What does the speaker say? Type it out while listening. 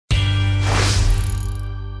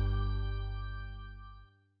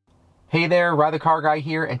Hey there, Ride the Car Guy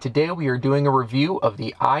here, and today we are doing a review of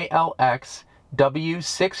the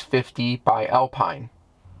ILX-W650 by Alpine.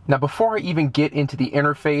 Now before I even get into the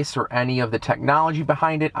interface or any of the technology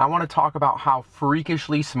behind it, I want to talk about how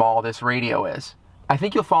freakishly small this radio is. I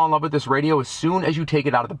think you'll fall in love with this radio as soon as you take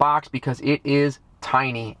it out of the box because it is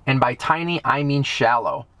tiny, and by tiny I mean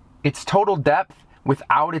shallow. Its total depth,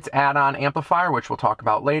 without its add-on amplifier, which we'll talk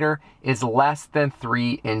about later, is less than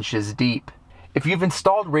 3 inches deep. If you've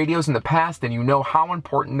installed radios in the past, then you know how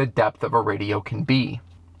important the depth of a radio can be.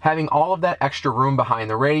 Having all of that extra room behind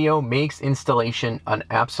the radio makes installation an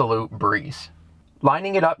absolute breeze.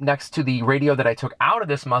 Lining it up next to the radio that I took out of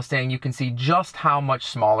this Mustang, you can see just how much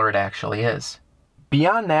smaller it actually is.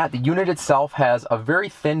 Beyond that, the unit itself has a very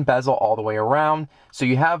thin bezel all the way around, so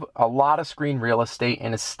you have a lot of screen real estate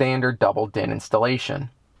in a standard double DIN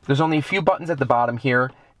installation. There's only a few buttons at the bottom here,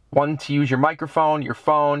 one to use your microphone, your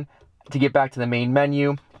phone, to get back to the main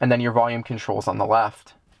menu, and then your volume controls on the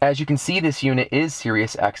left. As you can see, this unit is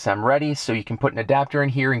Sirius XM ready, so you can put an adapter in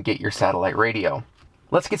here and get your satellite radio.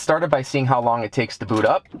 Let's get started by seeing how long it takes to boot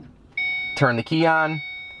up. Turn the key on.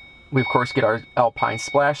 We of course get our Alpine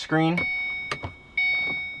splash screen.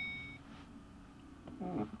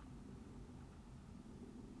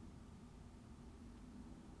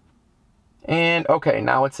 And okay,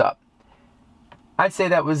 now it's up. I'd say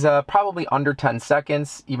that was probably under 10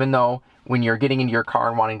 seconds, even though when you're getting into your car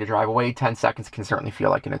and wanting to drive away, 10 seconds can certainly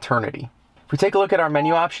feel like an eternity. If we take a look at our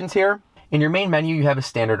menu options here, in your main menu you have a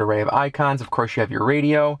standard array of icons. Of course you have your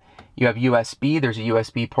radio, you have USB, there's a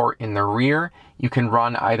USB port in the rear. You can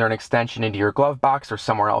run either an extension into your glove box or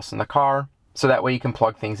somewhere else in the car, so that way you can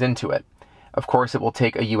plug things into it. Of course it will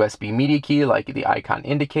take a USB media key like the icon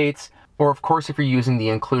indicates, or of course if you're using the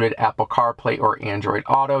included Apple CarPlay or Android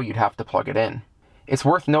Auto, you'd have to plug it in. It's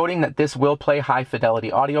worth noting that this will play high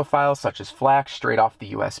fidelity audio files such as FLAC straight off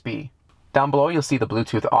the USB. Down below you'll see the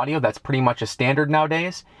Bluetooth audio. That's pretty much a standard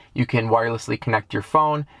nowadays. You can wirelessly connect your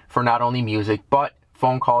phone for not only music but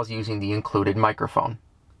phone calls using the included microphone.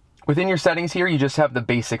 Within your settings here you just have the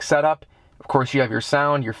basic setup. Of course you have your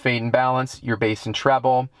sound, your fade and balance, your bass and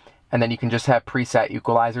treble, and then you can just have preset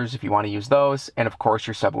equalizers if you want to use those, and of course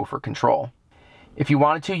your subwoofer control. If you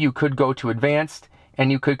wanted to, you could go to advanced, and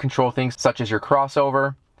you could control things such as your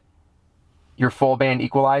crossover, your full band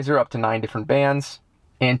equalizer up to 9 different bands,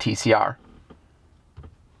 and TCR.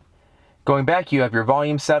 Going back, you have your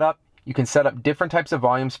volume setup. You can set up different types of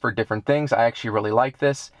volumes for different things. I actually really like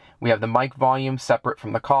this. We have the mic volume separate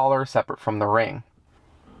from the collar, separate from the ring.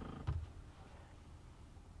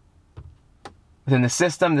 Within the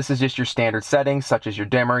system, this is just your standard settings such as your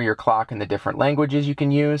dimmer, your clock, and the different languages you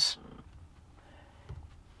can use.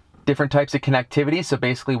 Different types of connectivity, so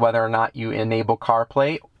basically whether or not you enable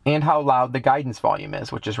CarPlay and how loud the guidance volume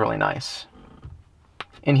is, which is really nice.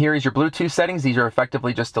 And here is your Bluetooth settings. These are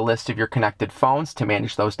effectively just a list of your connected phones to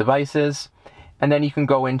manage those devices. And then you can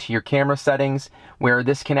go into your camera settings where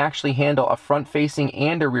this can actually handle a front-facing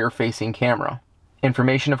and a rear-facing camera.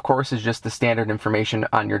 Information, of course, is just the standard information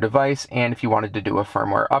on your device, and if you wanted to do a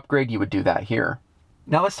firmware upgrade, you would do that here.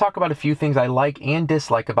 Now let's talk about a few things I like and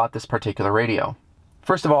dislike about this particular radio.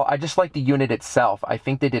 First of all, I just like the unit itself. I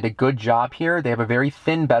think they did a good job here. They have a very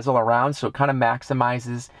thin bezel around, so it kind of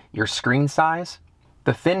maximizes your screen size.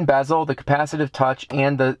 The thin bezel, the capacitive touch,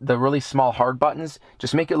 and the really small hard buttons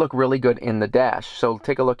just make it look really good in the dash. So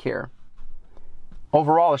take a look here.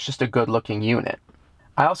 Overall, it's just a good looking unit.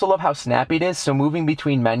 I also love how snappy it is, so moving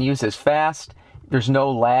between menus is fast. There's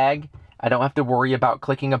no lag. I don't have to worry about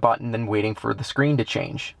clicking a button and waiting for the screen to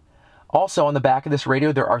change. Also, on the back of this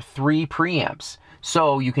radio, there are 3 preamps.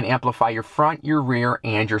 So you can amplify your front, your rear,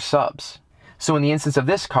 and your subs. So in the instance of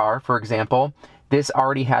this car, for example, this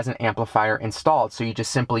already has an amplifier installed. So you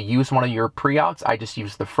just simply use one of your pre-outs. I just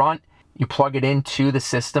use the front. You plug it into the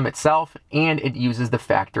system itself, and it uses the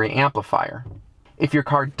factory amplifier. If your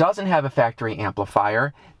car doesn't have a factory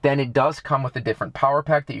amplifier, then it does come with a different power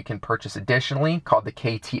pack that you can purchase additionally called the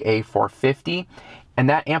KTA450. And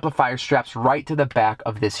that amplifier straps right to the back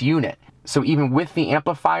of this unit. So even with the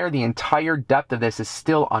amplifier, the entire depth of this is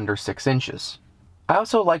still under 6 inches. I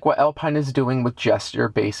also like what Alpine is doing with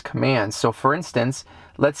gesture-based commands. So for instance,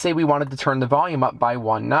 let's say we wanted to turn the volume up by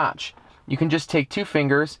 1 notch. You can just take 2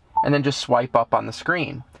 fingers and then just swipe up on the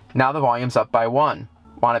screen. Now the volume's up by 1.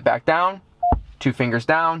 Want it back down? 2 fingers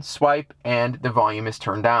down, swipe, and the volume is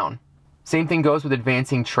turned down. Same thing goes with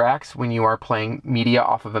advancing tracks when you are playing media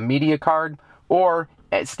off of a media card, or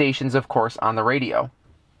at stations, of course, on the radio.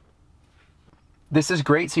 This is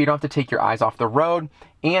great so you don't have to take your eyes off the road,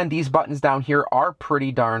 and these buttons down here are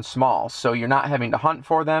pretty darn small, so you're not having to hunt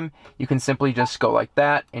for them. You can simply just go like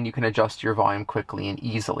that, and you can adjust your volume quickly and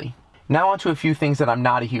easily. Now on to a few things that I'm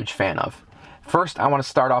not a huge fan of. First, I want to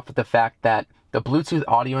start off with the fact that the Bluetooth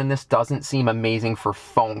audio in this doesn't seem amazing for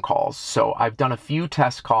phone calls. So I've done a few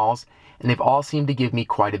test calls and they've all seemed to give me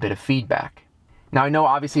quite a bit of feedback. Now I know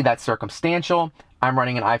obviously that's circumstantial. I'm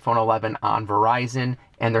running an iPhone 11 on Verizon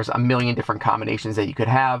and there's a million different combinations that you could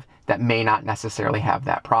have that may not necessarily have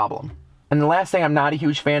that problem. And the last thing I'm not a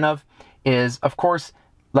huge fan of is, of course,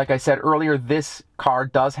 like I said earlier, this car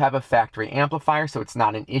does have a factory amplifier, so it's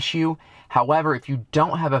not an issue. However, if you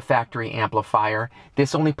don't have a factory amplifier,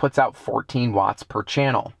 this only puts out 14 watts per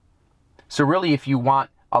channel. So really, if you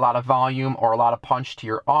want a lot of volume or a lot of punch to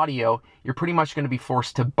your audio, you're pretty much going to be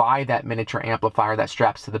forced to buy that miniature amplifier that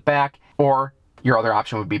straps to the back, or your other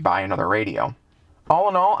option would be buy another radio. All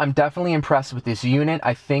in all, I'm definitely impressed with this unit.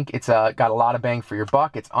 I think it's got a lot of bang for your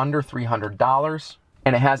buck. It's under $300.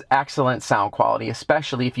 And it has excellent sound quality,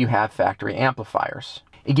 especially if you have factory amplifiers.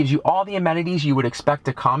 It gives you all the amenities you would expect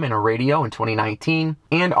to come in a radio in 2019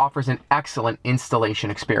 and offers an excellent installation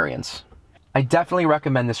experience. I definitely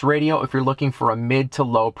recommend this radio if you're looking for a mid to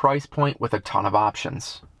low price point with a ton of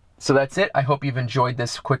options. So that's it. I hope you've enjoyed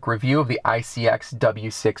this quick review of the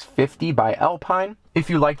ILX-W650 by Alpine. If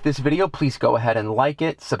you liked this video, please go ahead and like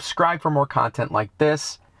it, subscribe for more content like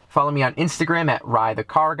this, follow me on Instagram at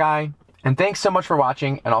RyeTheCarGuy. And thanks so much for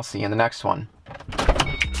watching, and I'll see you in the next one.